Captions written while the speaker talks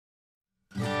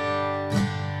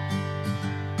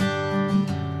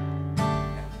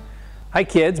Hi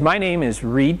kids, my name is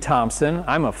Reed Thompson.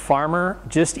 I'm a farmer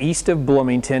just east of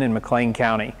Bloomington in McLean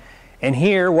County. And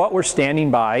here what we're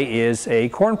standing by is a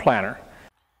corn planter.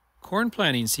 Corn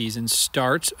planting season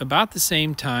starts about the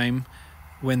same time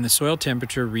when the soil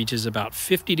temperature reaches about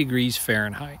 50 degrees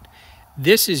Fahrenheit.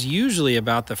 This is usually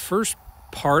about the first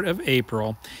part of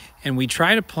April, and we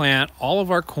try to plant all of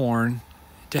our corn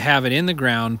to have it in the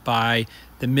ground by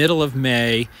the middle of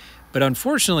May. But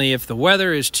unfortunately, if the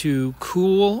weather is too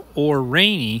cool or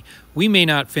rainy, we may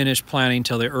not finish planting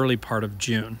till the early part of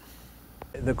June.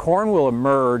 The corn will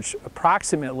emerge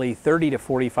approximately 30 to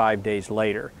 45 days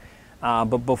later.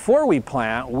 But before we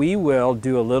plant, we will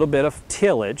do a little bit of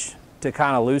tillage to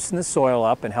kind of loosen the soil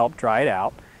up and help dry it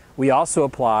out. We also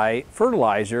apply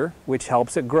fertilizer, which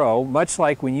helps it grow, much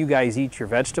like when you guys eat your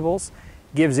vegetables,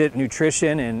 gives it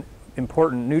nutrition and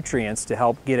important nutrients to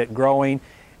help get it growing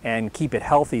and keep it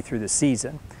healthy through the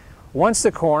season. Once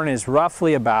the corn is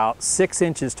roughly about 6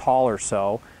 inches tall or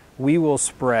so, we will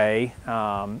spray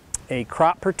a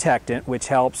crop protectant, which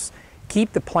helps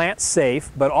keep the plant safe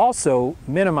but also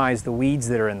minimize the weeds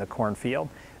that are in the cornfield.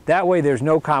 That way there's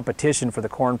no competition for the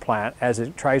corn plant as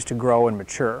it tries to grow and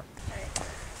mature.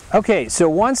 Okay, so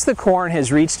once the corn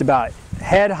has reached about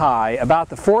head high, about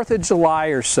the 4th of July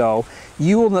or so,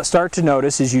 you will start to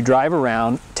notice as you drive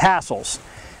around tassels.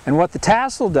 And what the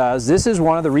tassel does, this is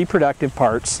one of the reproductive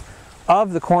parts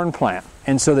of the corn plant.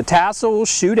 And so the tassel will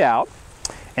shoot out,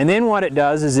 and then what it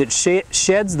does is it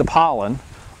sheds the pollen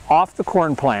off the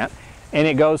corn plant, and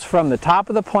it goes from the top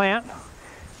of the plant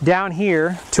down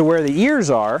here to where the ears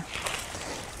are,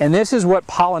 and this is what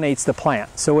pollinates the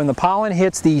plant. So when the pollen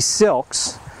hits these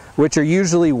silks, which are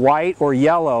usually white or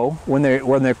yellow when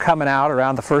they're coming out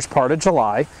around the first part of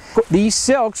July, these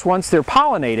silks, once they're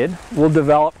pollinated, will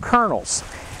develop kernels.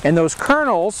 And those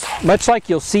kernels, much like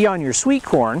you'll see on your sweet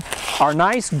corn, are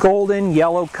nice golden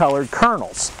yellow colored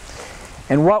kernels.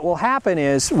 And what will happen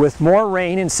is, with more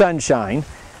rain and sunshine,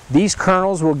 these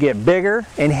kernels will get bigger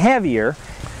and heavier.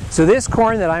 So this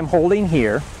corn that I'm holding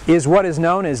here is what is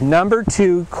known as number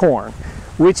 2 corn,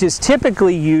 which is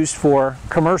typically used for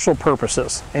commercial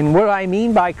purposes. And what I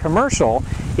mean by commercial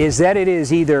is that it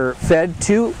is either fed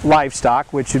to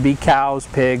livestock, which would be cows,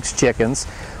 pigs, chickens,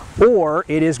 or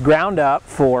it is ground up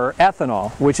for ethanol,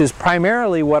 which is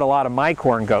primarily what a lot of my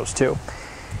corn goes to.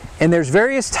 And there's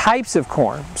various types of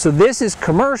corn. So this is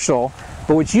commercial,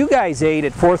 but what you guys ate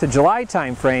at 4th of July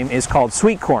time frame is called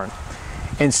sweet corn.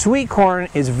 And sweet corn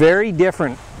is very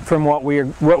different from what we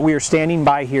are standing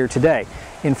by here today.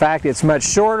 In fact, it's much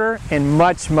shorter and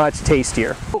much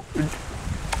tastier.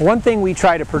 One thing we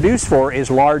try to produce for is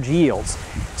large yields.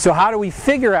 So how do we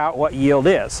figure out what yield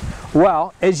is?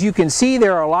 Well, as you can see,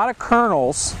 there are a lot of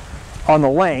kernels on the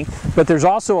length, but there's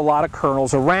also a lot of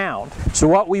kernels around. So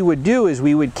what we would do is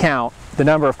we would count the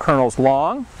number of kernels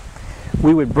long,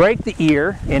 we would break the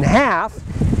ear in half,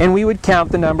 and we would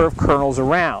count the number of kernels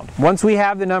around. Once we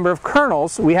have the number of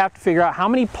kernels, we have to figure out how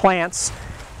many plants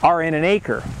are in an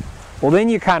acre. Well, then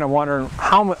you're kind of wondering,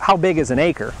 how big is an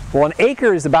acre? Well, an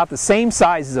acre is about the same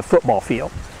size as a football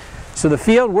field. So the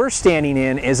field we're standing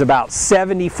in is about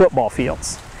 70 football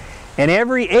fields. And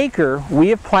every acre, we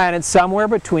have planted somewhere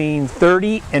between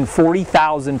 30 and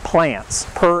 40,000 plants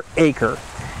per acre.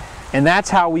 And that's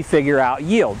how we figure out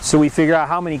yield. So we figure out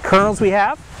how many kernels we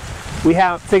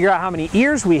figure out how many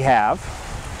ears we have,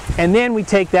 and then we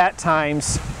take that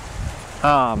times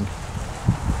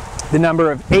the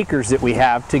number of acres that we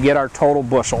have to get our total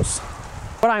bushels.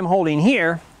 What I'm holding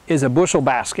here is a bushel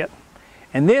basket,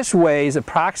 and this weighs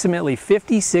approximately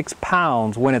 56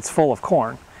 pounds when it's full of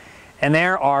corn. And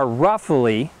there are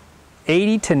roughly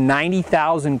 80 to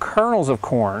 90,000 kernels of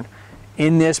corn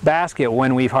in this basket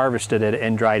when we've harvested it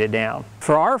and dried it down.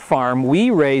 For our farm, we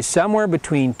raise somewhere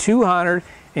between 200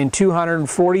 and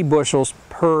 240 bushels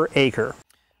per acre.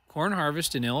 Corn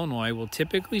harvest in Illinois will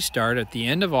typically start at the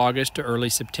end of August to early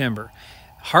September.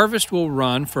 Harvest will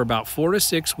run for about 4 to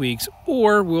 6 weeks,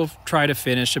 or we'll try to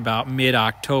finish about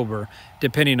mid-October,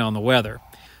 depending on the weather.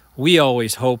 We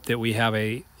always hope that we have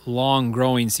a long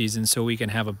growing season so we can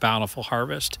have a bountiful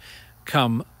harvest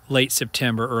come late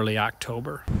September, early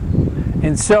October.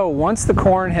 And so once the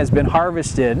corn has been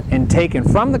harvested and taken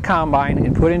from the combine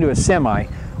and put into a semi,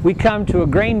 we come to a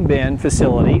grain bin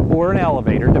facility or an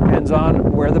elevator, depends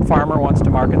on where the farmer wants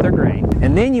to market their grain.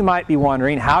 And then you might be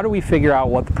wondering, how do we figure out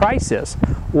what the price is?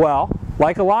 Well,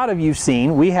 like a lot of you've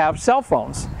seen, we have cell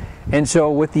phones. And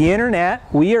so with the internet,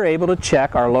 we are able to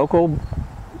check our local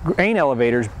grain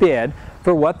elevators bid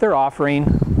for what they're offering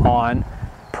on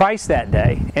price that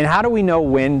day. And how do we know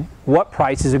what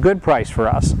price is a good price for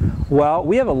us? Well,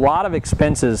 we have a lot of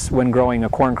expenses when growing a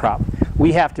corn crop.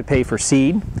 We have to pay for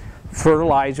seed,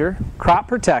 fertilizer, crop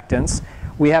protectants.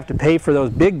 We have to pay for those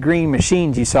big green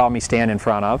machines you saw me stand in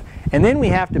front of. And then we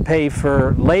have to pay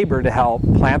for labor to help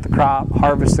plant the crop,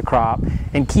 harvest the crop,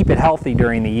 and keep it healthy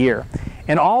during the year.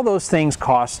 And all those things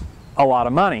cost a lot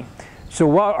of money. So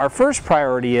what our first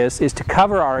priority is to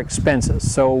cover our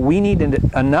expenses. So we need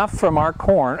enough from our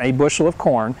corn, a bushel of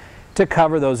corn, to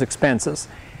cover those expenses.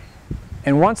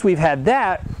 And once we've had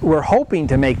that, we're hoping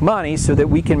to make money so that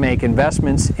we can make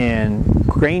investments in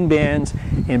grain bins,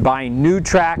 in buying new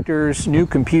tractors, new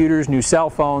computers, new cell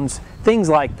phones, things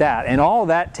like that. And all of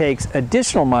that takes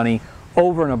additional money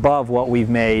over and above what we've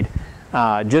made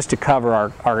just to cover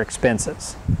our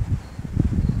expenses.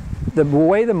 The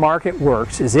way the market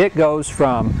works is it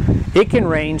can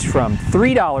range from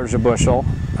 $3 a bushel,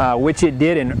 which it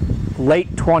did in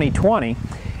late 2020,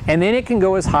 and then it can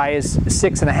go as high as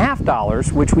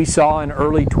 $6.50, which we saw in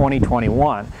early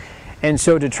 2021. And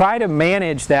so to try to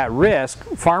manage that risk,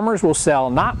 farmers will sell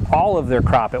not all of their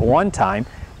crop at one time,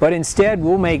 but instead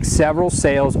we'll make several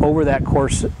sales over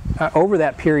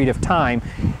that period of time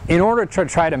in order to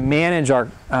try to manage our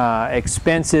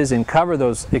expenses and cover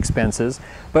those expenses,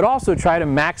 but also try to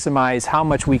maximize how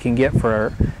much we can get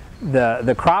for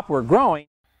the crop we're growing.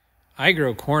 I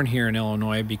grow corn here in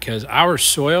Illinois because our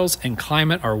soils and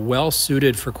climate are well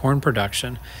suited for corn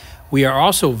production. We are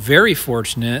also very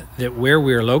fortunate that where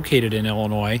we are located in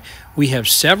Illinois, we have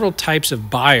several types of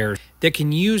buyers that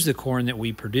can use the corn that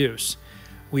we produce.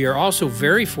 We are also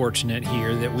very fortunate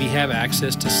here that we have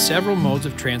access to several modes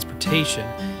of transportation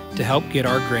to help get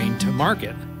our grain to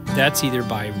market. That's either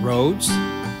by roads,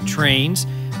 trains,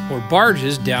 or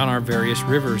barges down our various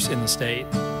rivers in the state.